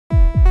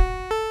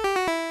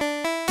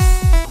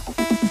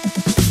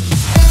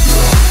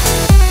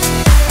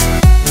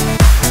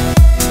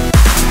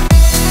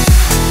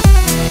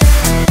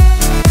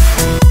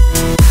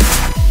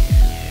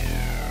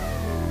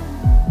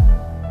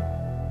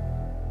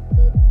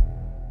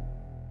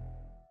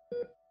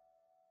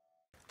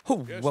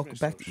Oh, welcome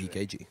back to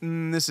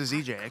EKG. This is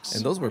Ejax.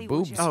 And those were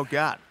boobs. Oh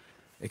God.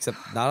 Except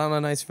not on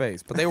a nice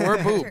face, but they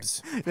were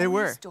boobs. They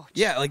were.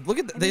 Yeah, like look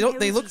at they don't.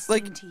 They look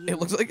like it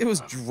looks like it was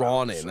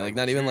drawn in. Like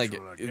not even like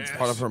it's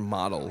part of her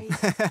model.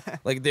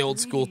 Like the old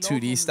school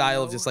 2D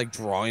style of just like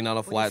drawing on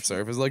a flat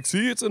surface. Like,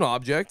 see, it's an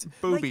object.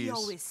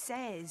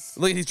 Boobies.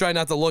 Look, he's trying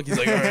not to look. He's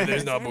like, all right,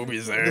 there's no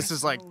boobies there. This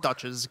is like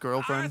Dutch's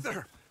girlfriend.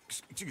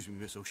 Excuse me,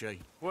 Miss O'Shea.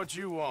 What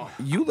you want?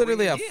 You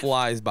literally have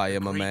flies by you,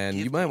 my man.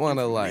 You might want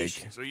to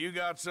like. So you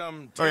got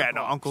some. Oh yeah,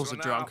 no, Uncle's a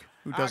drunk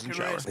who doesn't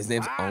shower. His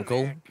name's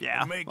Uncle.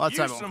 Yeah, that's what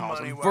everyone calls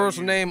him.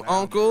 First name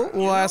Uncle,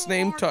 last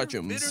name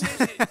Touchums.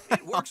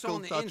 Uncle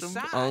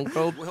Touchums.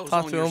 Uncle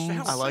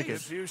Touchums. I like it.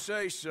 If you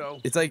say so.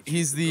 It's like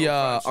he's the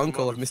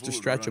uncle of Mr.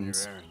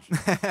 Stretchums.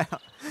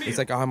 He's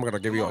like, I'm gonna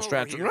give you a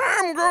stretch.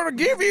 I'm gonna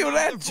give you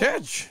that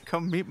touch.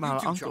 Come meet my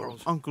uncle,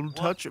 Uncle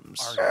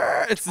Touchums.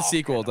 It's the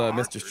sequel to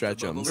Mr.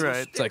 Stretchums.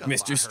 Right. It's like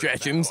Mr.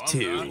 Stretchums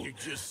 2,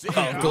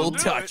 Uncle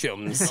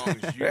Touchums.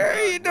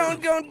 Hey, you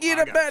don't get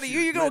up out of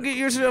here. You're gonna get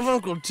yourself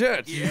Uncle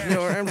Touch. You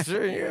know what I'm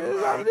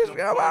saying? I'm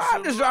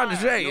just trying to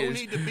say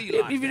is,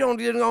 if you don't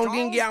get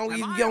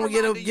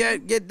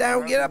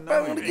down, get up,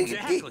 I'm gonna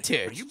get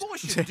touched. You boys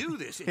should do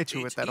this. Hit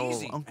you with that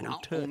old Uncle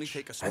Touch.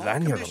 And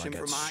then you're gonna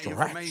get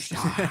stretched.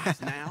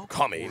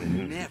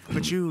 Coming.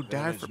 But you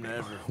die for me.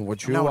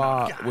 Would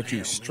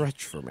you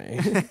stretch for me?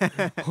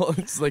 Well,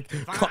 it's like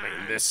coming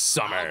this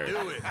summer.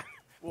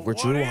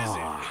 Would you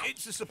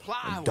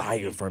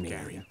die for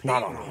me?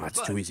 No, that's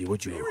too easy.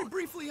 Would you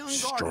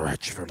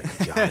stretch for me,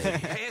 Johnny?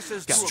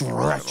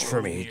 Stretch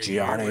for me,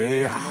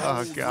 Johnny.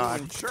 Oh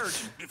God.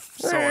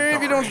 Hey,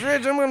 if you don't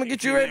stretch, I'm gonna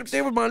get you right up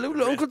there with my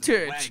little Uncle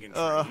Touch.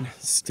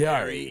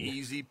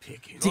 Starring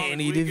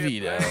Danny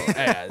DeVito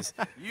as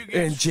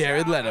and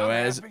Jared Leto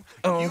as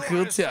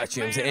Uncle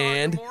Touchums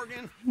and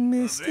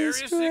Mr.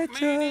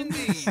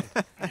 Stretchums.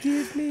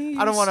 Give me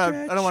I don't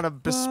want to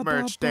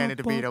besmirch Danny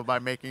DeVito by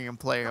making him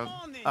play a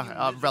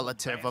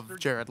relative of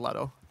Jared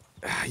Leto.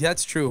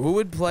 That's true. Who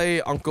would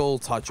play Uncle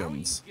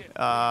Touchums?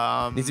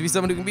 Needs to be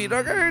someone who can beat.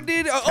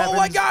 Oh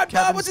my God!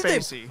 What's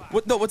his name?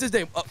 What's his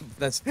name?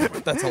 That's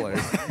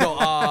hilarious.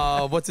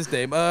 No, what's his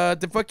name?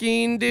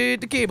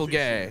 The cable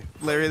guy.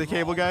 Larry the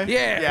Cable Guy.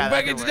 Yeah.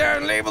 Fucking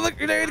down.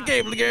 Larry the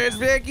cable guy.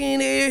 Fucking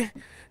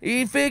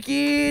he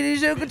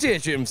is Uncle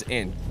Touchums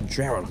and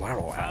Jared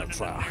Leto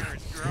as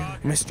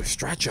Mr.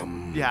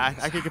 Stretchum. Yeah,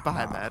 I could get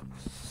behind that.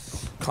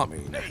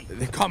 Coming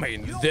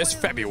this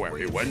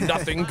February when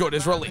nothing good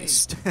is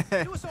released.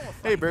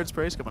 Hey, Bird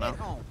Spray's coming out.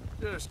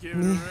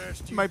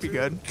 Might be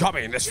good.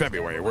 Coming this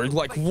February where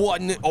like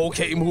one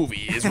okay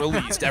movie is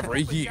released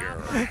every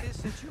year.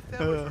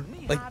 I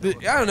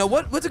don't know,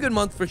 what's a good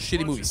month for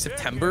shitty movies?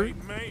 September?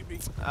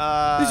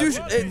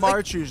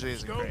 March usually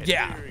isn't great.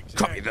 Yeah,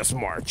 coming this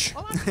March.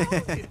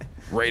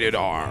 Rated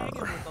R.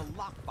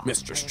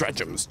 Mr.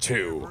 Stretchums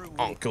 2,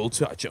 Uncle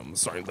Touchums.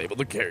 Sorry, label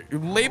the carry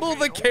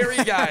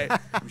guy.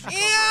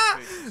 Yeah.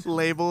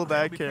 Label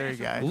that carry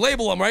guy.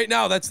 Label him right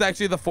now. That's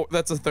actually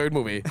that's the third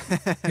movie.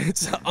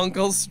 It's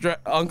Uncle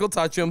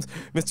Touchums,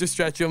 Mr.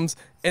 Stretchums,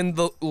 and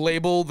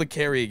label the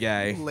carry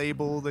guy.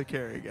 Label the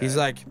carry guy. He's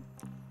like,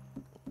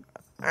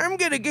 I'm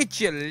gonna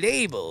get you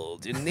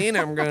labeled, and then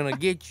I'm gonna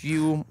get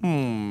you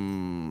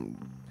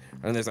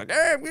And there's like,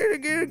 hey, I'm gonna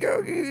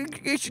go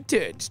get you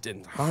touched,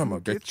 and I'm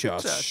gonna get you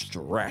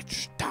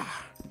stretched.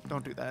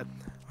 Don't do that.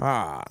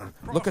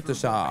 Look at this,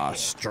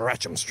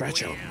 stretch 'em.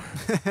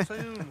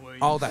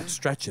 All that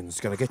stretching's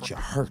gonna get you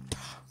hurt.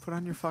 Put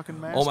on your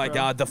fucking mask. Oh my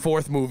God, the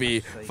fourth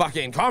movie,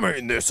 fucking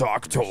coming this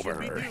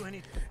October.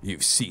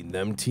 You've seen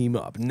them team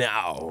up.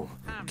 Now,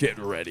 get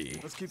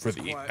ready for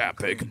the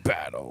epic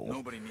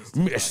battle.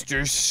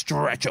 Mr.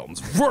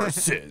 Stretchums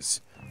versus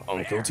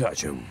Uncle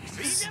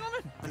Touchums.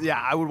 Yeah,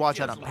 I would watch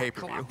that on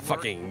pay-per-view.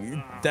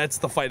 Fucking, that's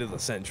the fight of the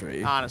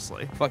century.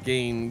 Honestly.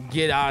 Fucking,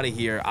 get out of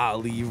here.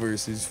 Ali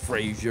versus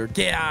Frazier.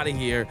 Get out of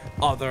here.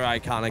 Other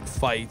iconic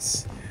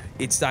fights.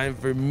 It's time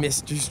for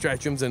Mr.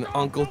 Stretchums and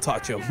Uncle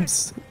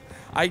Touchums.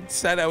 I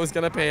said I was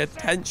gonna pay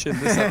attention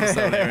this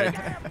episode, Eric.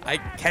 I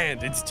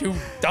can't. It's too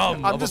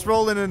dumb. I'm just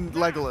rolling in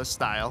Legolas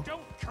style.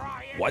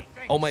 What?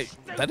 Oh my,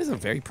 that is a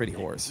very pretty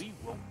horse.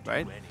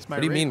 Right? What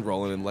do you mean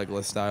rolling in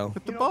Legolas style?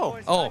 With the bow.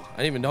 Oh, I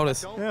didn't even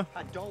notice. Yeah.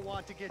 I don't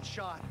want to get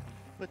shot.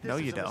 But No,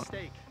 you don't.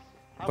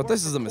 But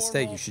this is a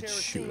mistake. You should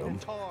shoot him.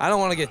 I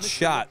don't want to get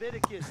shot.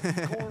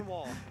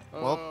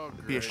 Well,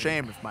 it'd be a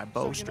shame if my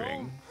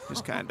bowstring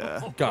just kind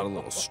of Got a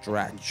little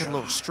stretch. a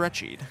little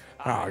stretchy.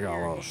 I got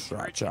a little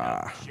stretch.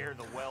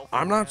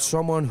 I'm not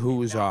someone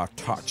who's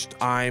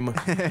touched. I'm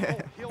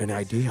an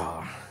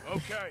idea.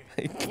 Okay.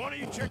 Why don't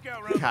you check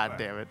out round God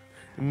damn it.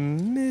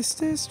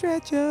 Mr.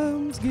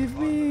 Stretchums, give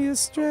me a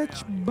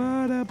stretch.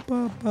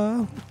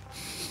 Ba-da-ba-ba.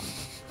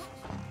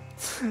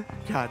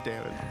 God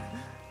damn it.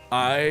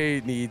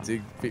 I need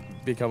to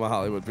become a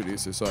Hollywood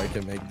producer so I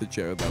can make the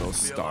Jared Leto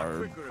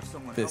star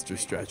Mr.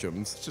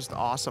 Stretchums. It's just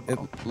awesome.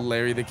 And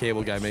Larry the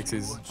Cable Guy makes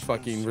his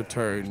fucking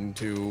return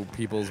to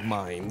people's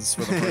minds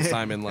for the first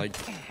time in like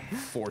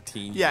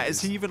 14 Yeah, years.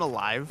 is he even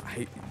alive?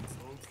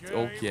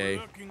 Okay.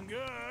 Looking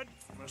good.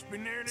 Must be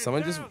nearing it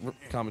Someone just down.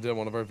 commented on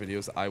one of our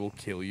videos, I will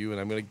kill you, and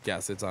I'm going to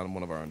guess it's on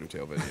one of our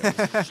Undertale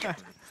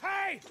videos.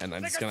 Hey, And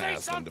I'm just going to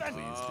ask them to please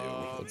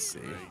do. Let's see.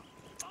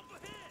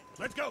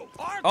 let's go.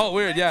 Oh,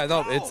 weird. Yeah,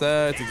 no, it's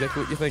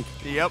exactly what you think.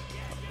 Yep.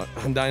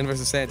 Undyne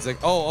versus Sand. It's like,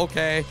 oh,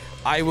 okay,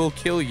 I will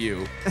kill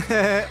you. Is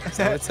that what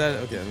it said?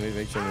 Okay, let me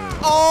make sure.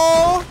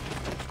 Oh,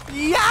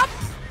 yep.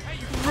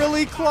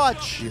 Really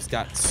clutch. He just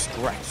got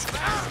stretched.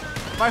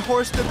 My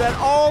horse did that.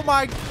 Oh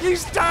my,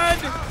 he's dead.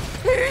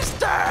 He's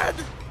dead.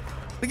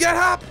 Get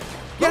up!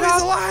 Get He's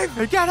up.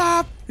 alive! Get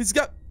up. He's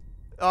got.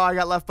 Oh, I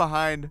got left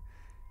behind.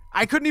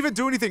 I couldn't even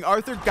do anything.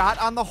 Arthur got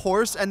on the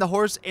horse, and the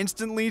horse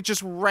instantly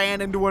just ran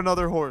into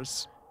another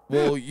horse.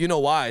 Well, you know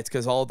why? It's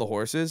because all of the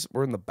horses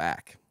were in the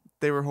back.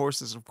 They were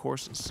horses of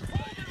courses.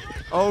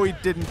 Oh, he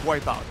didn't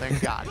wipe out, thank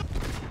God.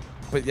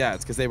 But yeah,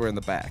 it's because they were in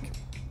the back.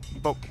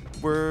 But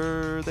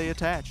were they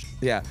attached?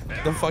 Yeah,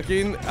 the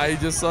fucking. I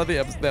just saw the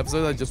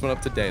episode that just went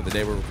up today, the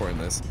day we're recording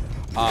this.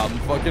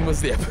 Fucking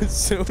was the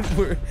episode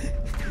where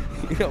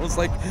it was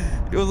like,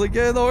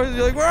 yeah, the horse.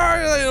 You're like, where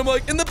are you? And I'm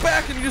like, in the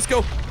back, and you just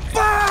go,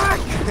 fuck!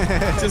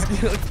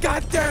 Just, you're like,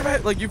 God damn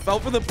it! Like you fell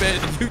for the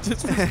bit, and you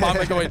just respond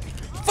by going,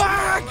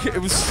 fuck!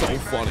 It was so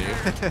funny.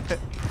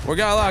 We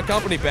got a lot of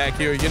company back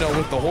here, you know,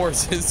 with the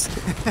horses.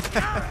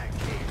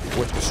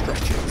 With the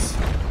stretches.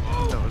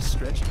 Those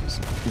stretches.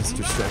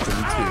 Mr.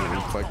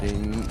 Stretchum 2,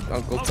 fucking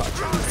Uncle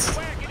Touches.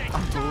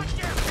 Uncle.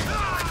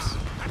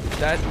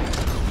 That,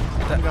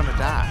 I'm gonna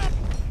die.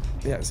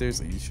 yeah,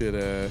 seriously, you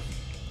should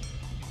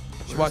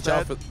watch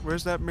out for.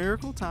 Where's that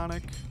miracle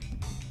tonic?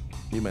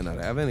 You might not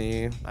have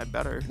any. I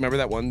better. Remember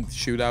that one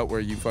shootout where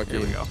you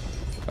fucking Here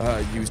we go.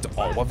 used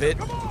all of it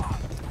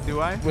Do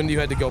I? when you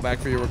had to go back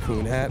for your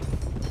raccoon hat?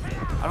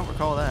 I don't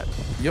recall that.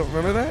 You don't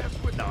remember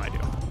that? No, I do.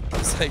 I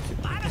was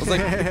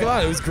like, come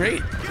on, it was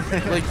great.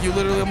 Like you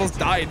literally almost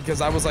died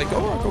because I was like,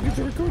 oh, go get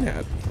your raccoon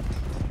hat.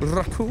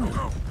 Raccoon.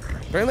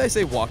 Apparently I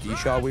say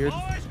Waukesha weird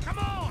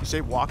You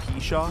say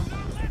Waukesha?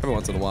 every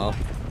once in a while.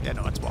 Yeah,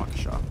 no, it's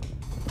Waukesha.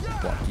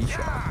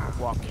 Waukesha.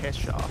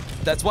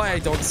 Waukesha. That's why I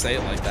don't say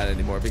it like that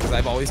anymore, because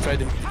I've always tried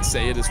to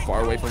say it as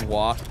far away from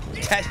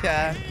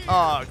Waukesha.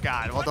 Oh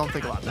God. Well, don't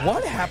think about that.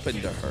 What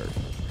happened to her?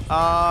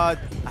 I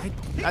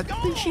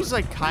think she's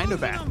like kind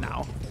of back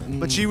now.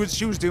 But she was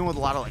dealing with a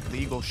lot of like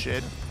legal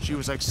shit. She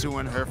was like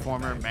suing her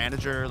former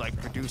manager, like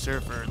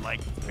producer, for like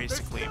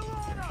basically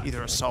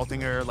either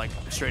assaulting her, like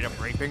straight up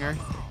raping her.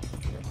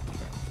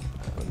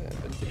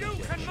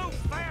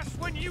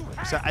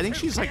 So I think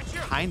she's like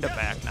kind of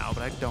back now,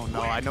 but I don't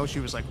know. I know she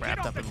was like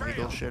wrapped up in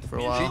legal shit for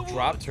a while. She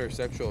dropped her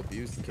sexual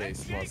abuse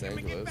case in Los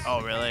Angeles.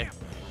 Oh really?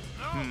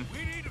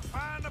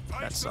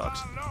 That sucks.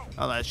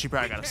 Oh, she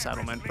probably got a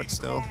settlement, but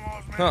still.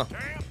 Huh.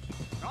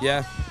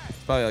 Yeah.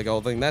 It's probably like a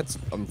whole thing. That's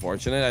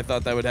unfortunate. I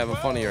thought that would have a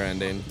funnier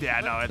ending.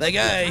 Yeah, no, it's Like,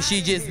 hey,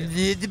 she just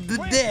did the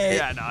day.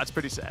 yeah, no, it's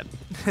pretty sad.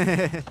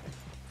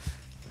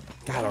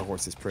 God, our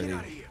horse is pretty. All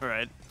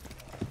right.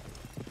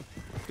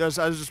 I was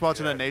just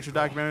watching a nature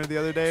documentary the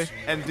other day,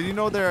 and did you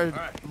know there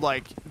are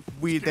like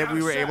we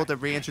were able to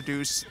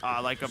reintroduce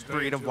like a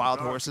breed of wild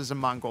horses in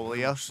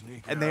Mongolia,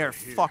 and they are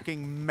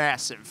fucking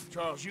massive.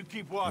 Charles, you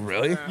keep watching.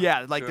 Really?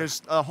 Yeah, like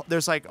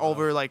there's like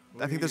over like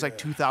I think there's like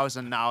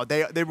 2,000 now.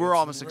 They were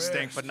almost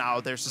extinct, but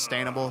now they're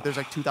sustainable. There's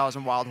like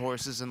 2,000 wild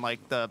horses in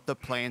like the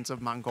plains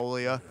of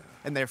Mongolia,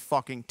 and they're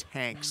fucking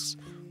tanks.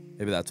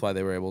 Maybe that's why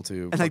they were able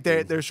to. And like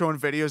they're showing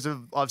videos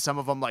of some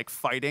of them like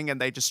fighting,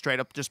 and they just straight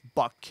up just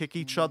butt kick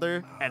each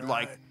other, and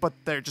like but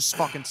they're just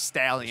fucking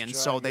stallions,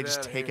 so they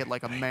just take it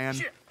like a man.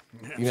 You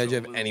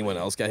imagine if anyone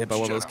else got hit by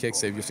one of those kicks,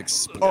 they'd just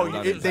explode. Oh,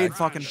 on they'd impact.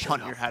 fucking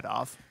punt your head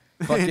off.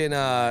 Fucking.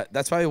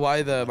 That's probably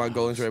why the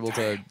Mongolians were able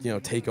to, you know,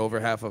 take over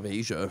half of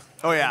Asia.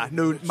 Oh yeah,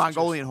 no,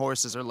 Mongolian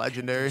horses are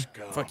legendary.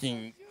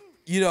 Fucking.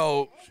 You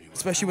know,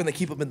 especially when they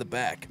keep them in the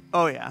back.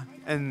 Oh yeah,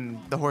 and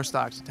the horse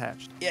stock's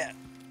attached. Yeah.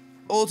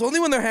 Oh, it's only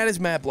when their hat is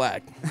matte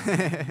black.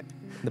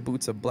 The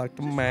boots are black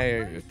to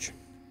match.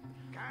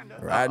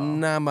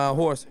 Riding on my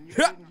horse.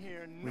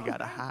 We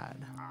gotta hide.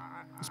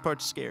 This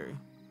part's scary.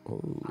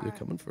 Oh, they're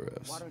coming for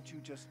us. Why don't you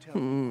just tell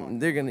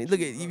They're gonna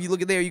look at. If you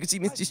look at there, you can see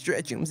Mr.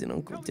 Stretchums and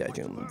Uncle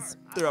Touchums.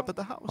 They're up at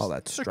the house. All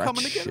that They're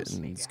coming to get us.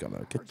 stretching's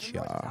gonna get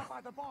ya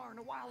by the barn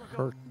a while ago?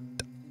 hurt.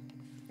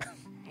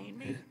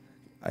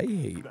 I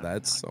hate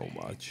that so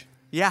much.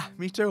 Yeah,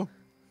 me too.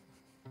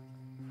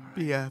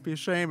 Be a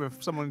shame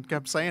if someone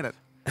kept saying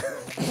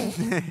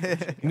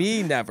it.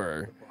 Me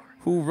never.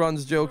 Who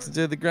runs jokes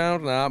into the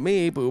ground? Not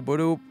me. Boop boop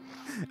doop.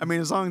 I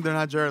mean, as long as they're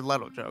not Jared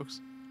Leto jokes.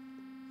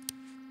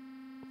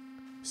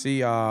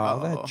 See,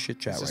 all Uh-oh. that chit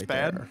chat Is this right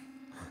bad? there.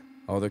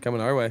 Oh, they're coming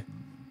our way.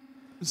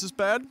 Is this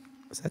bad?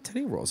 Is that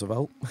Teddy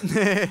Roosevelt?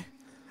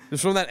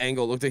 Just from that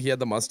angle, it looked like he had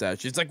the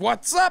mustache. He's like,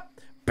 "What's up,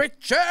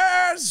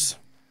 bitches?"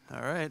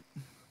 All right.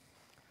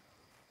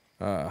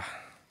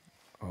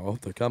 Oh,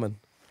 they're coming.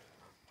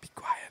 Be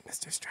quiet,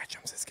 Mr.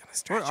 Stretchums is gonna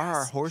stretch Where are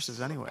our us.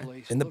 horses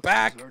anyway? In the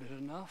back.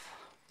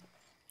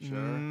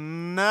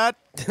 Not.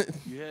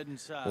 You head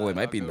inside. Well, they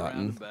might be I'll go around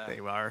nutting. the back. They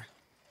are.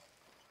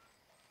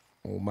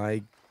 Oh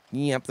my.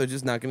 Yep, they're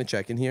just not gonna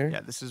check in here.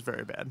 Yeah, this is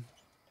very bad.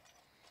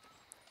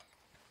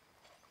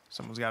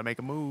 Someone's got to make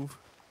a move.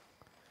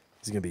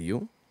 Is it gonna be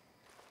you?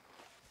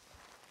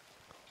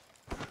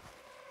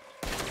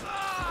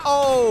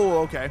 Oh,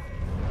 okay.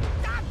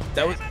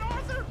 That was.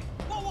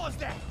 What was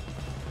that?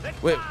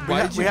 Wait,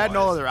 why did you? We had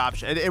no other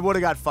option. It would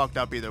have got fucked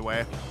up either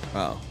way.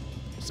 Oh.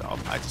 So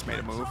I just made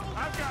a move.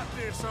 I've got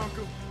this,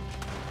 Uncle.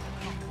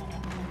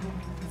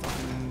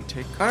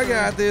 Take. I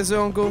got this,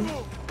 Uncle.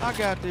 I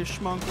got this,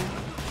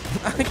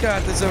 schmunkle. I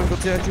got this, Uncle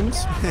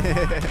Tetchums.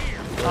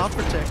 I'll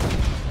protect you.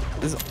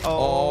 This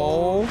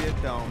Oh,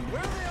 get down.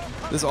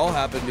 This all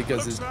happened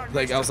because it's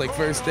like I was like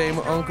first name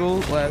Uncle,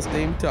 last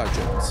name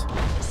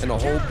Tetchums, and a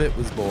whole bit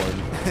was born.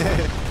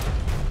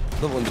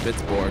 Love when the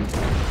bit's born.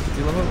 Do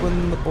you love it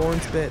when the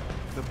born's bit?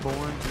 The born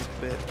is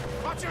bit.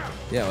 Watch out.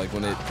 Yeah, like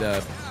when it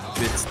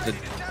bits the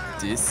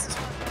dist.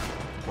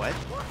 What?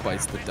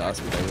 Bites the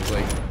dust, but I was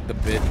like, the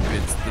bit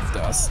bits the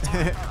dust.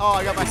 Oh,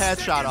 I got my hat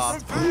shot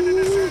off.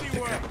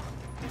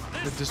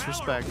 The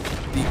disrespect.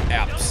 The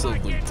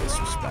absolute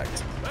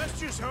disrespect. Let's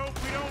just hope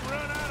we don't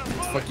run out of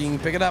money. Fucking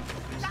pick it up.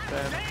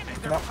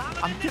 Pick it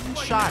up. I'm getting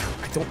shot.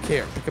 I don't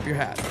care. Pick up your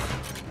hat.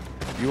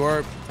 You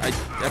are.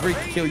 Every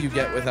kill you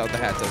get without the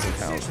hat doesn't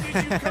count.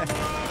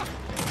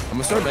 I'm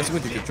gonna start messing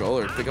with your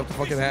controller. Pick up the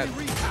fucking hat.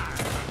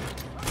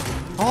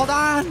 Hold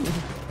on.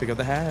 Pick up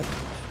the hat.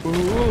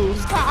 Ooh,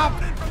 Stop.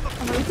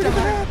 I'm gonna pick up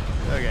the hat.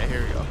 Okay,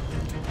 here we go.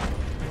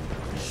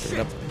 pick it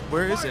up.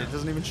 Where is it? It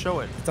doesn't even show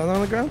it. It's on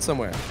the ground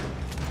somewhere.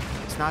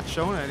 It's not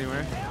showing it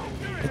anywhere.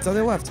 It's on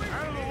the left.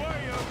 Out of the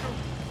way, Uncle.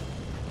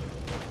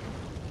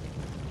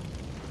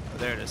 Oh,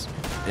 there it is.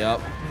 Yep.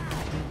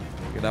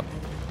 Pick it up.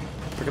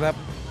 Pick it up.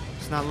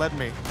 It's not letting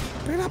me.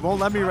 Pick it It up. won't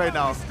let me right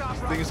now. I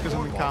think it's because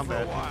I'm in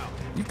combat.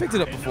 You picked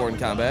it up before in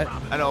combat.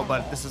 I know,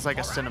 but this is like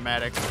a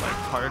cinematic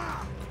part.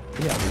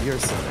 Yeah, but you're a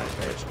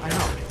bitch. I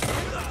know.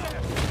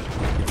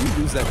 If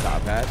you lose that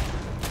top hat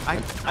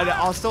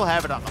I'll still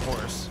have it on the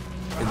horse.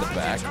 in the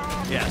back.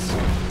 Yes.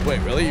 Wait,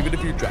 really? Even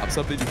if you drop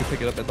something, you can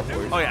pick it up at the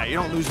horse? Oh yeah, you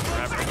don't lose it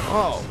forever.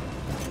 Oh.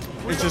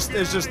 It's just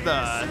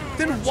the.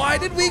 Then why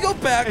did we go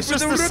back It's for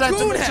just the the raccoon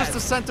sentiment. It's hat? just the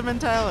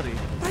sentimentality.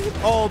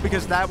 Oh,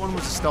 because that one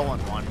was a stolen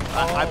one.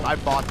 I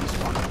bought this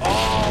one.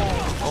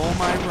 Oh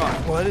my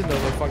run. Well, I didn't know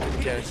the fucking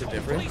mechanics are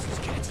different.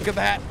 Look at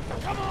that.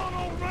 Come on,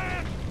 old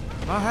man.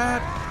 My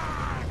hat.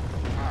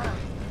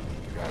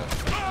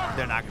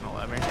 They're not gonna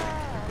let me.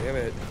 Damn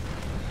it.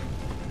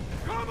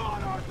 Come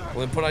on, Arthur. Well,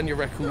 then put on your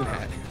raccoon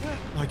hat.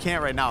 I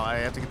can't right now. I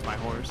have to get to my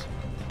horse.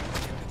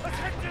 Let's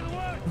head to the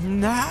woods.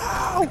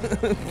 No.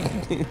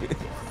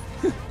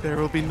 There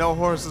will be no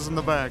horses in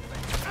the back.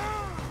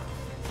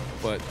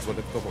 But what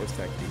if the horse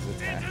tech is Into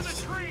the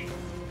attached? tree.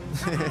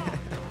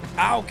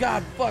 Ow,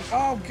 God, fuck.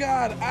 Oh,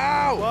 God.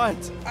 Ow.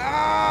 What?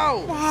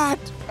 Ow.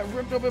 What? I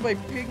ripped open my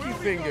pinky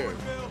finger.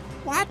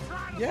 What?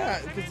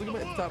 Yeah, because look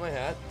at the top of my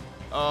hat.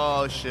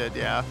 Oh shit!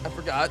 Yeah. I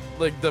forgot.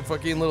 Like, the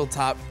fucking little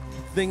top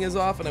thing is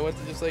off, and I went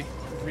to just, like,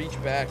 reach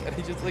back, and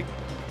I just, like...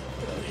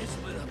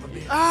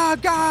 Oh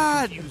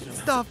God!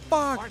 The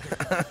fuck?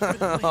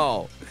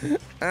 Ow.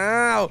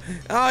 Ow.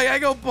 Oh, I gotta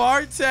go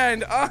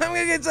bartend. Oh, I'm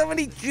gonna get so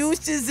many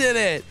juices in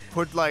it.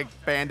 Put like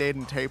Band-Aid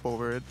and tape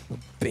over it.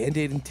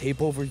 Band-Aid and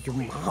tape over your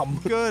mom.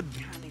 Good.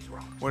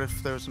 What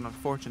if there's an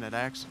unfortunate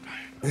accident?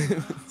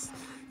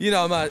 You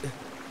know, I'm not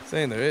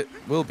saying there it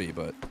will be,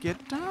 but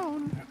Get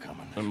down.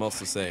 I'm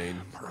also saying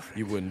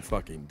you wouldn't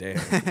fucking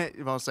dare.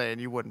 I'm all saying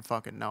you wouldn't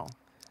fucking know.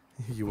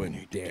 You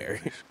wouldn't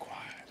dare.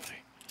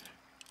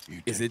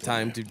 Is it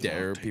time to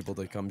dare people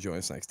to come join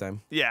us next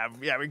time? Yeah,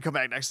 we can come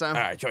back next time.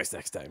 All right, join us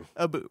next time.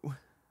 A boo.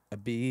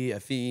 Be a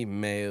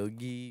female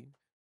geek.